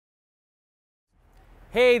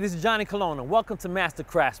Hey, this is Johnny Colon and welcome to Master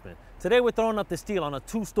Craftsmen. Today we're throwing up the steel on a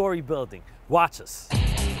 2-story building. Watch us.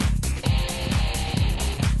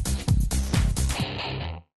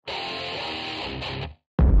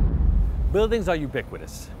 Buildings are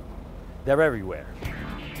ubiquitous. They're everywhere.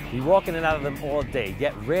 We walk in and out of them all day,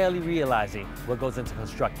 yet rarely realizing what goes into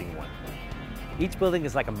constructing one. Each building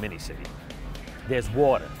is like a mini city. There's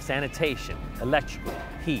water, sanitation, electrical,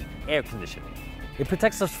 heat, air conditioning. It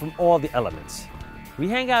protects us from all the elements. We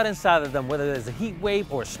hang out inside of them whether there's a heat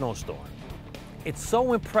wave or a snowstorm. It's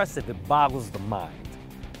so impressive it boggles the mind.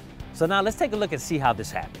 So now let's take a look and see how this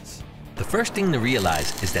happens. The first thing to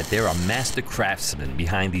realize is that there are master craftsmen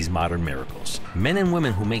behind these modern miracles. Men and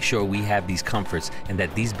women who make sure we have these comforts and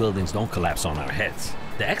that these buildings don't collapse on our heads.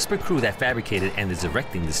 The expert crew that fabricated and is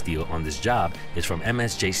erecting the steel on this job is from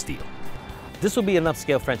MSJ Steel. This will be an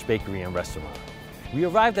upscale French bakery and restaurant. We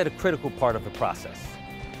arrived at a critical part of the process.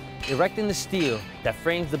 Erecting the steel that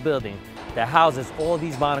frames the building that houses all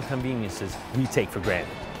these modern conveniences we take for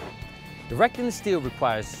granted. Erecting the steel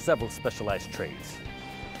requires several specialized trades.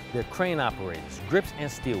 They're crane operators, grips,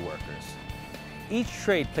 and steel workers. Each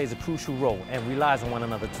trade plays a crucial role and relies on one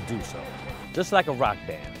another to do so. Just like a rock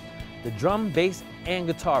band, the drum, bass, and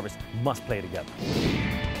guitarist must play together.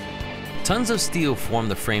 Tons of steel form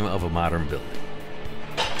the frame of a modern building.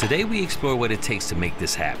 Today we explore what it takes to make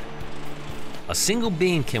this happen. A single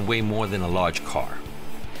beam can weigh more than a large car.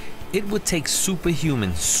 It would take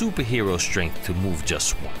superhuman, superhero strength to move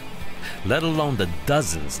just one, let alone the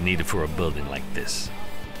dozens needed for a building like this.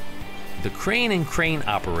 The crane and crane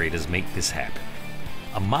operators make this happen.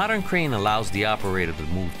 A modern crane allows the operator to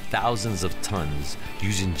move thousands of tons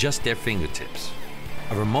using just their fingertips.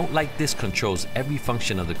 A remote like this controls every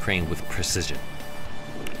function of the crane with precision.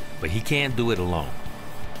 But he can't do it alone.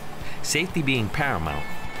 Safety being paramount,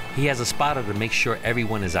 he has a spotter to make sure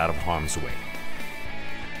everyone is out of harm's way.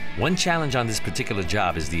 One challenge on this particular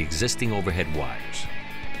job is the existing overhead wires.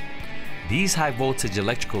 These high voltage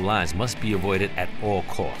electrical lines must be avoided at all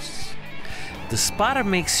costs. The spotter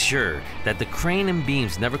makes sure that the crane and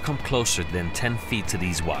beams never come closer than 10 feet to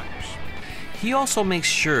these wires. He also makes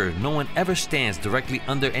sure no one ever stands directly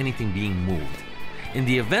under anything being moved. In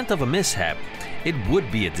the event of a mishap, it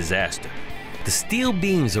would be a disaster. The steel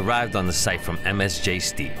beams arrived on the site from MSJ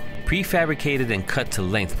Steel, prefabricated and cut to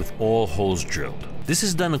length with all holes drilled. This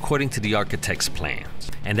is done according to the architect's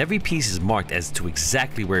plans, and every piece is marked as to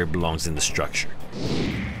exactly where it belongs in the structure.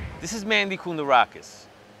 This is Manny Kundarakis,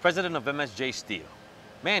 president of MSJ Steel.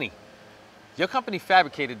 Manny, your company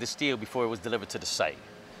fabricated the steel before it was delivered to the site.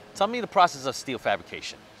 Tell me the process of steel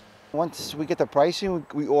fabrication. Once we get the pricing,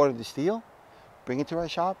 we order the steel, bring it to our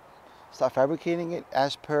shop, start fabricating it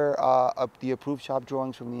as per the approved shop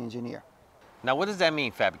drawings from the engineer. Now, what does that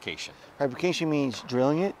mean, fabrication? Fabrication means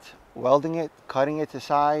drilling it, welding it, cutting it to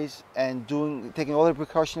size, and taking all the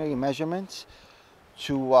precautionary measurements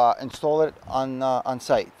to install it on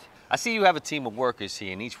site. I see you have a team of workers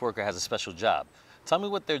here, and each worker has a special job. Tell me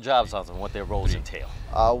what their jobs are and what their roles entail.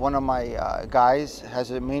 One of my guys has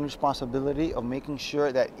the main responsibility of making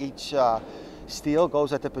sure that each steel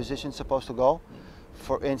goes at the position it's supposed to go.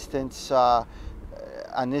 For instance,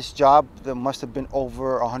 on this job, there must have been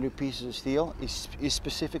over 100 pieces of steel. Each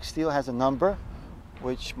specific steel has a number,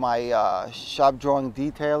 which my shop drawing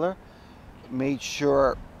detailer made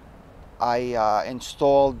sure I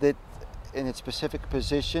installed it in its specific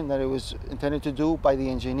position that it was intended to do by the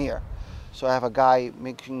engineer. So I have a guy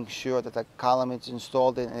making sure that the column is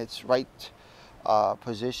installed in its right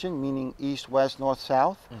position, meaning east, west, north,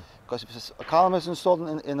 south. Because if a column is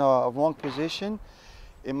installed in a wrong position,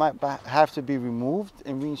 it might have to be removed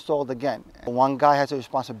and reinstalled again. One guy has a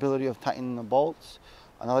responsibility of tightening the bolts.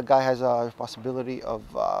 Another guy has a responsibility of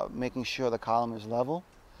making sure the column is level,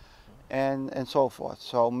 and so forth.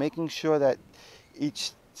 So making sure that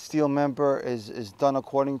each steel member is done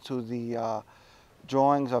according to the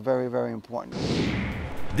drawings are very, very important.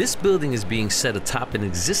 This building is being set atop an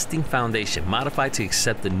existing foundation modified to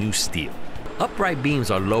accept the new steel. Upright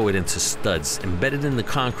beams are lowered into studs embedded in the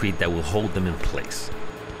concrete that will hold them in place.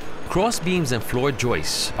 Cross beams and floor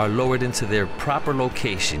joists are lowered into their proper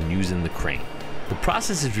location using the crane. The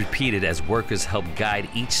process is repeated as workers help guide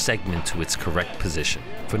each segment to its correct position.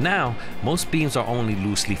 For now, most beams are only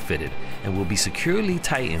loosely fitted and will be securely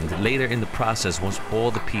tightened later in the process once all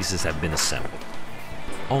the pieces have been assembled.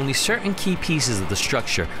 Only certain key pieces of the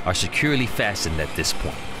structure are securely fastened at this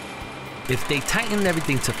point. If they tightened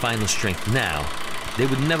everything to final strength now, they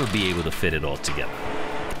would never be able to fit it all together.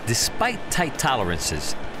 Despite tight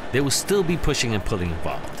tolerances, there will still be pushing and pulling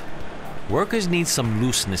involved. Workers need some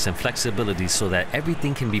looseness and flexibility so that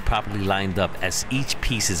everything can be properly lined up as each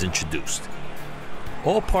piece is introduced.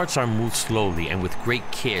 All parts are moved slowly and with great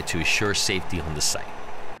care to assure safety on the site.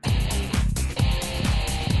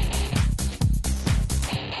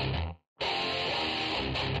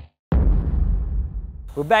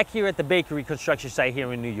 We're back here at the bakery construction site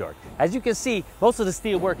here in New York. As you can see, most of the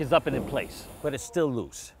steel work is up and in place, but it's still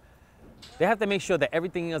loose. They have to make sure that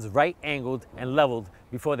everything is right angled and leveled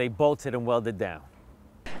before they bolt it and weld it down.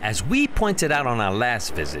 As we pointed out on our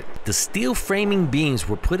last visit, the steel framing beams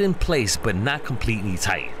were put in place but not completely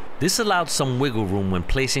tight. This allowed some wiggle room when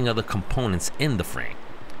placing other components in the frame.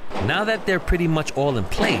 Now that they're pretty much all in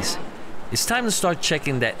place, it's time to start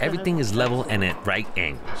checking that everything is level and at right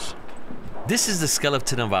angles. This is the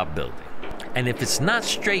skeleton of our building, and if it's not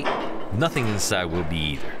straight, nothing inside will be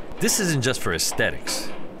either. This isn't just for aesthetics.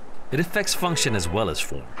 It affects function as well as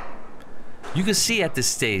form. You can see at this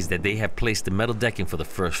stage that they have placed the metal decking for the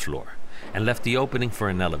first floor and left the opening for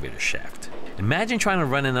an elevator shaft. Imagine trying to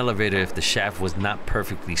run an elevator if the shaft was not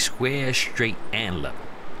perfectly square, straight, and level.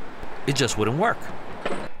 It just wouldn't work.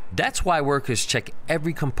 That's why workers check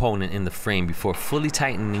every component in the frame before fully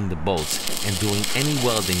tightening the bolts and doing any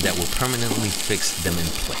welding that will permanently fix them in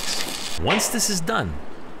place. Once this is done,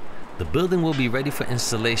 the building will be ready for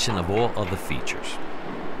installation of all other features.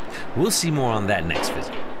 We'll see more on that next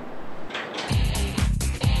visit.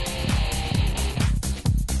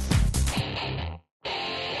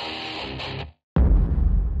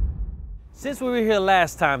 Since we were here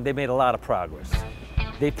last time, they made a lot of progress.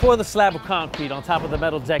 They poured the slab of concrete on top of the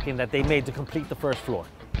metal decking that they made to complete the first floor.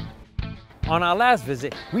 On our last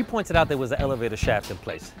visit, we pointed out there was an elevator shaft in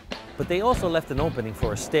place, but they also left an opening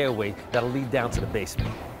for a stairway that'll lead down to the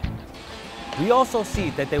basement. We also see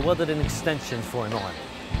that they welded an extension for an awning,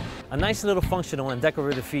 a nice little functional and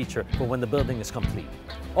decorative feature for when the building is complete.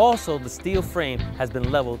 Also, the steel frame has been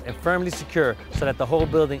leveled and firmly secured so that the whole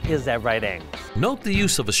building is at right angles. Note the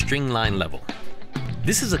use of a string line level.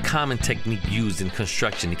 This is a common technique used in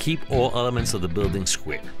construction to keep all elements of the building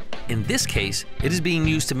square. In this case, it is being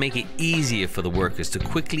used to make it easier for the workers to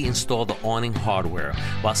quickly install the awning hardware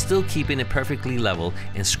while still keeping it perfectly level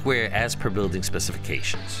and square as per building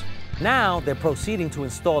specifications. Now they're proceeding to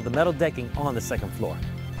install the metal decking on the second floor.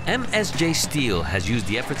 MSJ Steel has used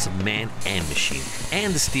the efforts of man and machine,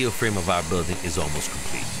 and the steel frame of our building is almost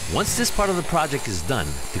complete. Once this part of the project is done,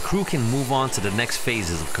 the crew can move on to the next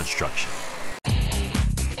phases of construction.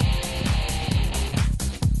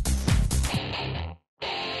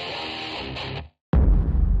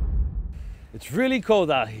 It's really cold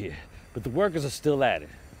out here, but the workers are still at it.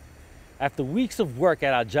 After weeks of work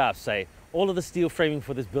at our job site, all of the steel framing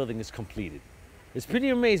for this building is completed. It's pretty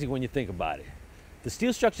amazing when you think about it. The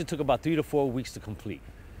steel structure took about 3 to 4 weeks to complete.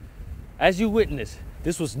 As you witnessed,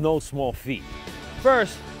 this was no small feat.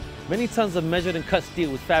 First, many tons of measured and cut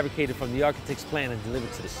steel was fabricated from the architect's plan and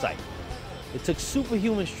delivered to the site. It took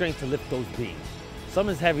superhuman strength to lift those beams, some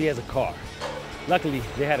as heavy as a car. Luckily,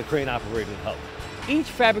 they had a crane operator to help. Each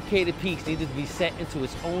fabricated piece needed to be set into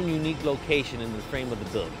its own unique location in the frame of the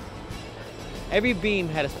building. Every beam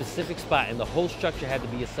had a specific spot and the whole structure had to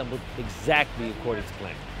be assembled exactly according to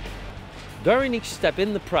plan. During each step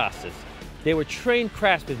in the process, they were trained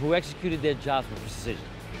craftsmen who executed their jobs with precision.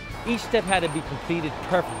 Each step had to be completed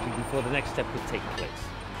perfectly before the next step could take place.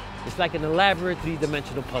 It's like an elaborate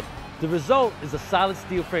three-dimensional puzzle. The result is a solid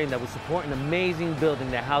steel frame that will support an amazing building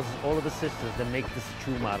that houses all of the systems that make this a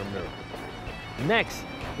true modern miracle. Next,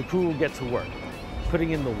 the crew will get to work,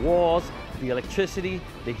 putting in the walls, the electricity,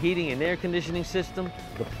 the heating and air conditioning system,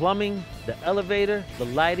 the plumbing, the elevator, the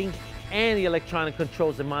lighting, and the electronic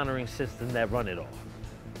controls and monitoring systems that run it all.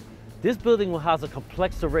 This building will house a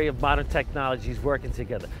complex array of modern technologies working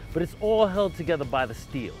together, but it's all held together by the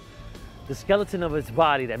steel, the skeleton of its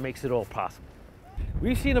body that makes it all possible.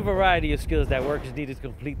 We've seen a variety of skills that workers needed to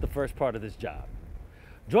complete the first part of this job.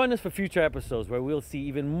 Join us for future episodes where we'll see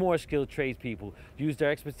even more skilled tradespeople use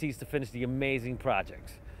their expertise to finish the amazing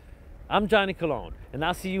projects. I'm Johnny Colon, and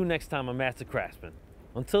I'll see you next time on Master Craftsman.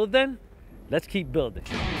 Until then, let's keep building.